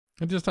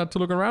I just had to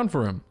look around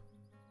for him.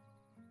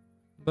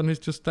 Then he's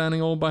just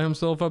standing all by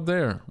himself up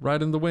there,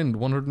 right in the wind,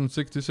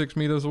 166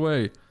 meters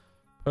away.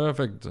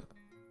 Perfect.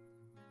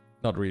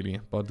 Not really,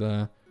 but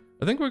I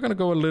think we're gonna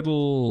go a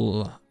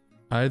little...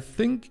 I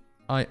think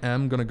I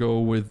am gonna go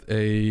with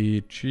a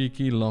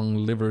cheeky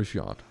long liver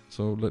shot.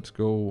 So let's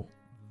go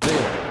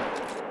there.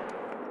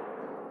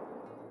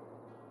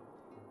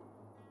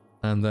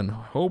 And then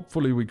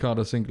hopefully we caught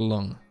a single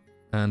lung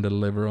and a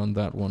liver on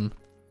that one.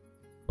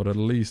 But at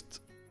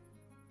least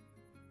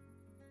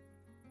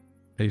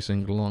a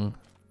single lung.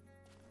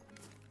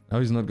 Now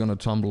he's not gonna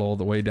tumble all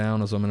the way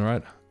down or something,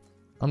 right?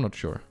 I'm not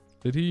sure.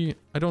 Did he?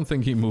 I don't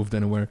think he moved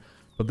anywhere.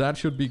 But that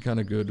should be kind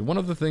of good. One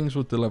of the things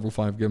with the level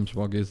 5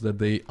 Gemsbok is that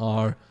they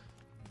are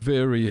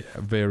very,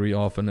 very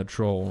often a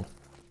troll.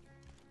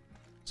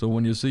 So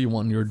when you see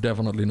one, you're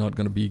definitely not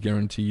going to be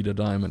guaranteed a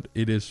diamond.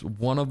 It is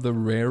one of the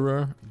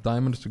rarer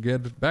diamonds to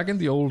get. Back in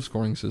the old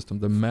scoring system,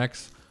 the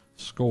max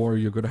score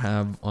you could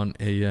have on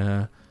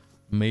a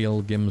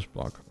male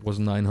Gemsbok was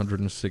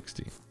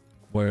 960.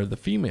 Where the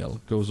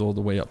female goes all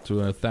the way up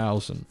to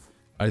 1,000.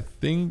 I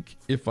think,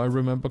 if I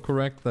remember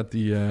correct, that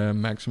the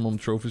maximum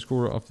trophy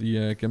score of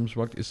the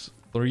Gemsbok is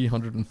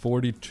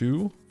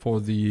 342 for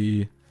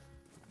the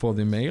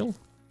male.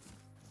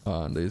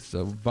 And it's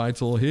a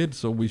vital hit,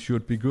 so we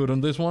should be good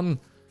on this one.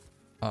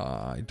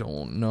 I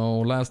don't know.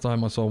 Last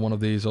time I saw one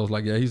of these, I was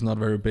like, yeah, he's not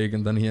very big.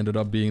 And then he ended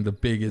up being the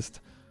biggest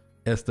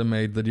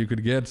estimate that you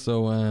could get.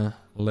 So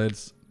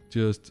let's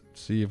just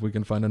see if we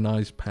can find a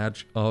nice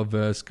patch of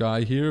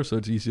sky here, so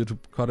it's easier to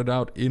cut it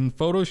out in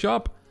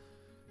Photoshop.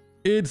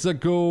 It's a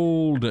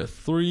gold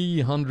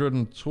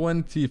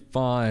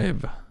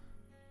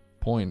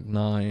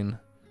 325.9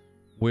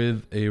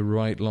 with a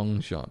right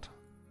long shot.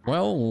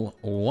 Well,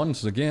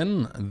 once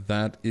again,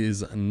 that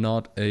is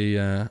not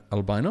a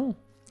albino.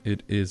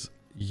 It is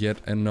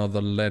yet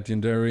another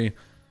legendary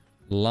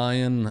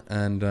lion,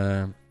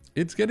 and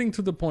it's getting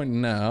to the point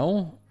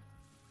now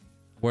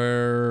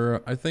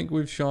where I think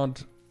we've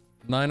shot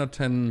 9 or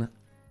 10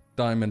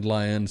 diamond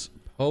lions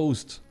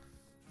post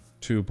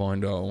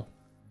 2.0.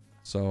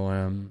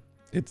 So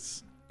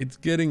it's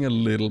getting a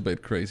little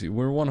bit crazy.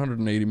 We're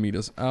 180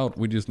 meters out.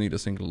 We just need a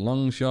single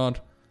long shot.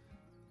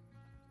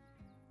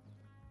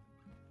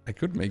 I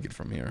could make it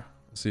from here.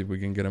 See if we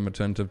can get him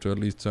attentive to at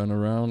least turn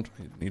around.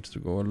 He needs to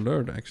go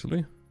alert,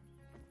 actually.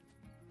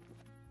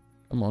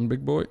 Come on,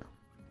 big boy.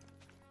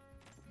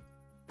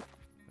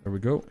 There we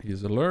go.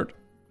 He's alert.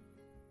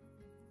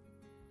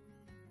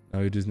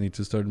 Now you just need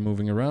to start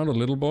moving around a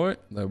little, boy.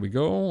 There we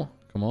go.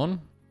 Come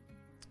on.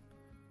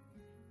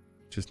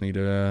 Just need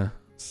a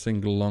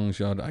single long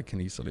shot. I can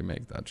easily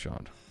make that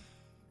shot.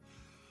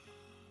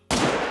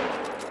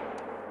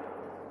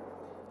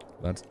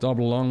 That's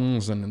double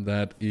lungs, and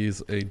that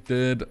is a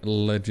dead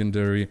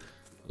legendary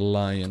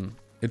lion.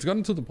 It's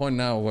gotten to the point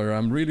now where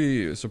I'm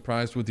really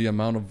surprised with the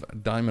amount of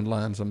diamond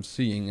lions I'm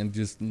seeing and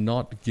just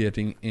not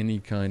getting any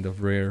kind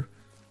of rare,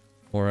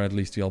 or at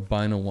least the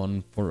albino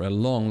one, for a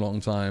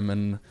long time.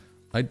 And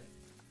I'd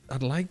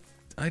like,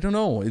 I don't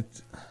know,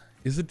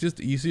 is it just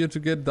easier to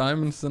get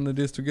diamonds than it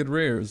is to get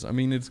rares? I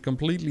mean, it's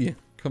completely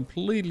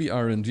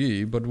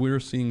RNG, but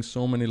we're seeing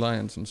so many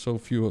lions and so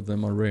few of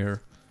them are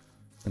rare.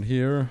 And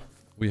here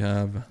we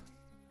have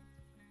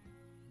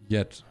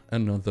yet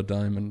another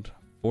diamond.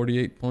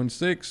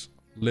 48.6,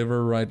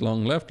 liver, right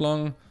lung, left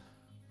lung.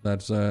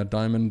 That's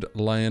diamond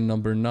lion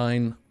number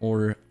 9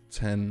 or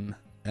 10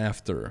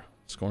 after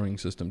scoring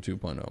system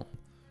 2.0.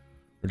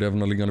 We're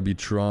definitely going to be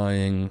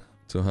trying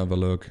to have a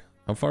look.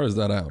 How far is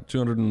that out?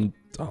 200 and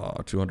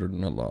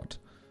a lot.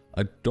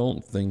 I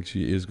don't think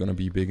she is going to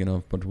be big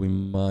enough, but we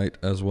might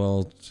as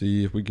well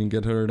see if we can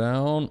get her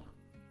down.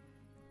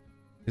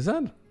 Is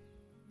that?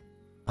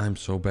 I'm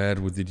so bad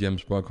with the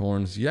Gemsbok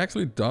horns. He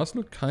actually does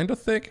look kind of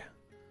thick.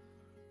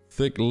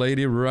 Thick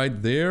lady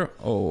right there.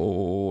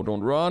 Oh,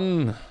 don't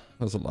run.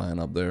 There's a lion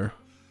up there.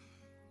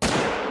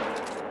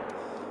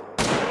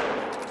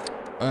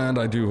 And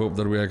I do hope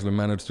that we actually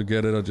manage to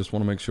get it. I just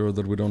want to make sure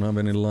that we don't have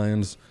any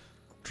lions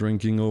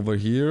drinking over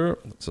here.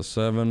 It's a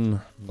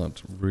 7.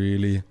 Not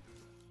really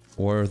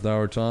worth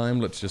our time.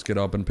 Let's just get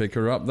up and pick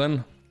her up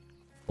then.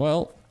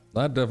 Well,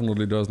 that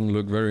definitely doesn't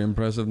look very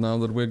impressive now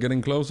that we're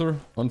getting closer,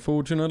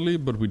 unfortunately.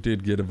 But we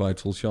did get a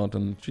vital shot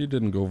and she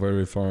didn't go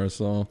very far,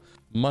 so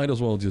might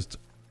as well just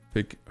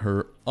pick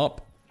her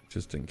up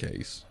just in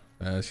case.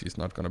 She's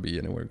not gonna be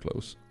anywhere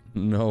close.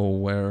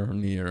 Nowhere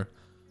near.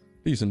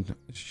 Decent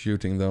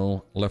shooting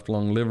though. Left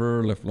lung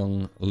liver,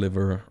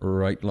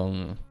 right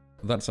lung.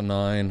 That's a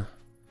 9.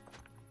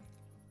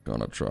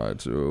 Gonna try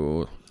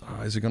to...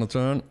 is he gonna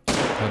turn?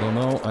 I don't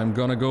know. I'm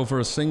gonna go for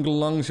a single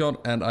lung shot,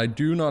 and I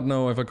do not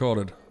know if I caught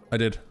it. I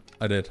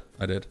did.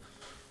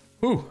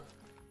 Whew!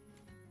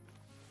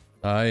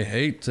 I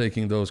hate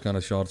taking those kind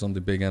of shots on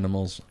the big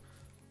animals.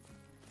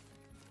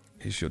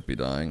 He should be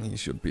dying. He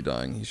should be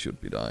dying.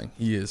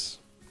 He is.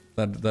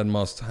 That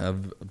must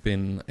have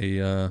been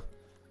a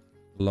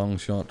long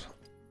shot.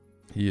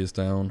 He is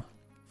down.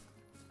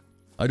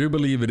 I do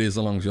believe it is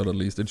a long shot at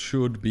least. It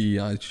should be.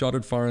 I shot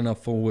it far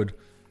enough forward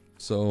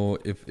So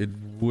if it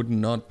would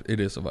not, it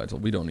is a vital.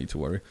 We don't need to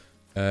worry.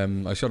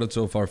 I shot it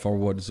so far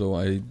forward, so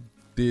I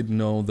did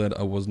know that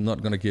I was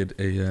not gonna get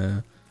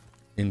a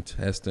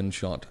intestine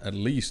shot. At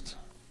least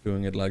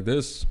doing it like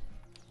this.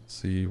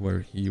 See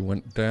where he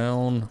went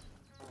down.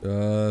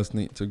 Just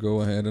need to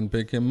go ahead and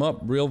pick him up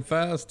real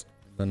fast.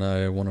 Then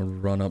I want to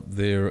run up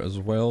there as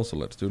well. So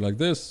let's do like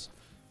this.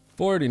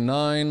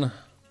 49.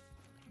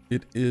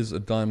 It is a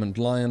diamond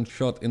lion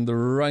shot in the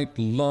right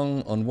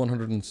lung on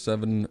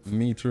 107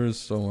 meters.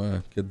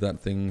 So get that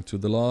thing to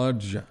the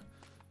lodge.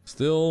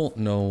 Still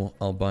no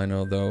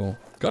albino though.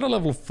 Got a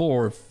level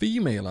 4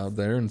 female out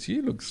there and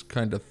she looks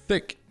kind of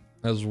thick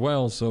as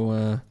well.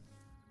 So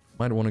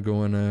might want to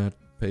go and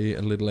pay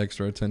a little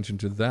extra attention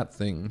to that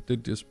thing.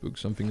 Did just spook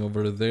something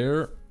over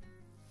there.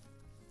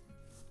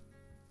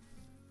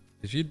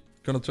 Is she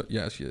gonna try?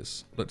 Yeah, she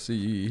is. Let's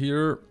see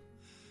here.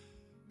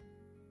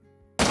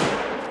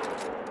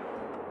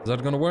 Is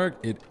that gonna work?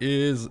 It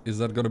is. Is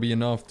that gonna be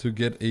enough to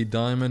get a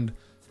diamond?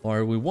 Or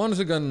are we once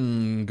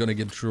again gonna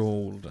get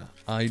trolled?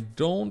 I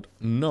don't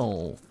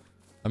know.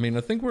 I mean,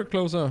 I think we're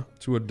closer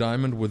to a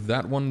diamond with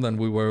that one than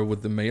we were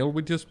with the male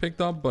we just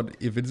picked up. But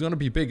if it's gonna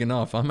be big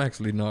enough, I'm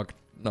actually not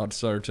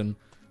certain.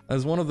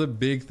 As one of the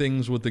big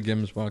things with the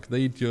Gemsbok,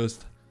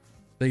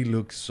 they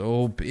look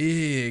so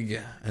big,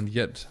 and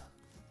yet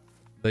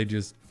they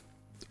just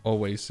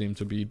always seem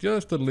to be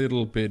just a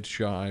little bit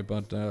shy.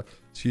 But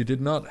she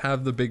did not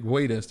have the big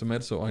weight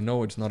estimate, so I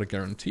know it's not a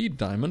guaranteed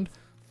diamond,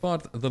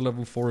 but the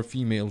level 4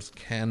 females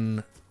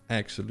can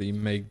actually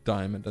make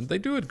diamond, and they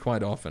do it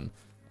quite often.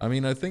 I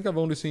mean, I think I've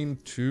only seen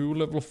 2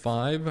 level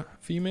 5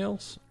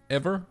 females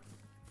ever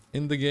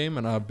in the game,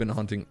 and I've been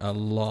hunting a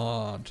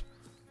lot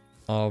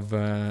of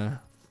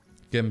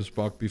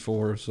Gemsbok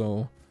before,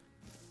 so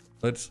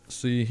let's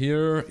see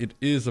here. It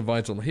is a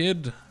vital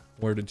hit.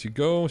 Where did she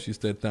go? She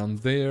stayed down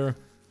there.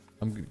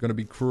 I'm gonna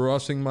be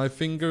crossing my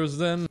fingers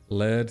then.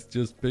 Let's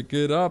just pick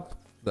it up.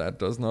 That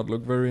does not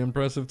look very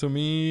impressive to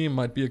me.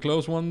 Might be a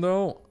close one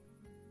though.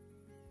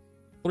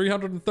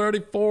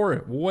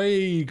 334,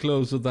 way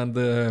closer than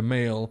the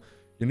male.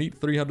 You need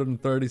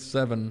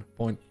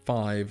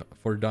 337.5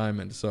 for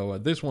diamond. So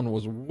this one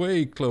was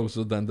way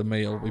closer than the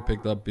male we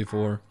picked up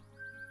before.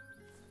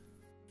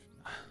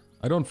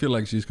 I don't feel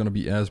like she's gonna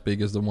be as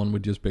big as the one we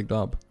just picked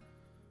up.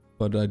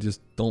 But I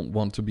just don't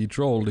want to be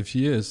trolled if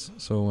she is.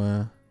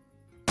 So,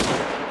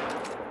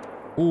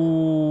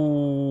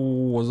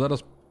 ooh, was that a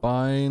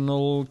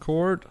spinal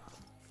cord?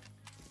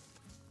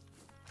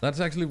 That's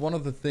actually one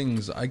of the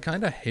things I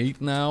kind of hate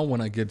now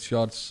when I get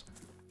shots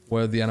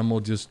where the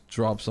animal just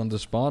drops on the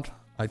spot.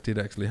 I did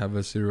actually have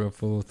a 0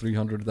 for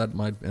 300. That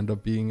might end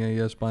up being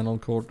a spinal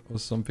cord or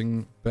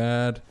something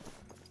bad.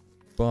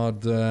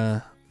 But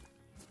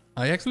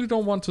I actually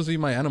don't want to see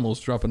my animals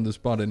drop on the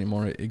spot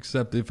anymore,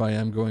 except if I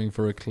am going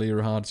for a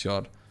clear hard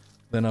shot.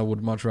 Then I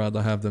would much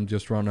rather have them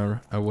just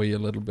run away a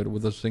little bit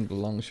with a single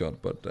long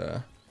shot. But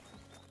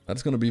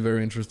that's going to be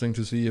very interesting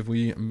to see if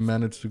we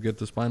manage to get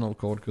the spinal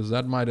cord, because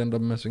that might end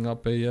up messing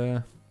up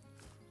a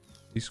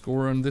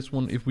score on this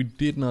one. If we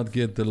did not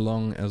get the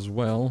lung as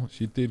well,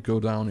 she did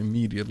go down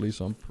immediately,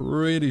 so I'm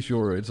pretty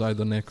sure it's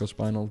either neck or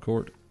spinal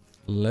cord.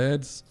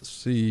 Let's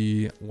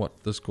see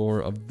what the score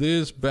of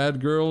this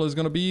bad girl is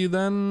gonna be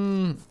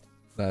then.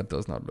 That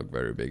does not look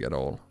very big at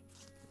all.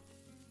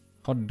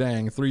 Hot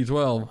dang,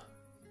 312.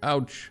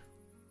 Ouch.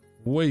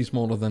 Way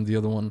smaller than the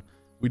other one.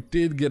 We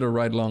did get a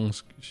right lung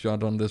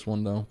shot on this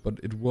one though, but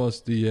it was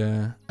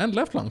the... and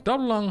left lung,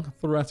 double lung,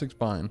 thoracic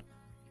spine.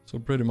 So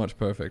pretty much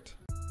perfect.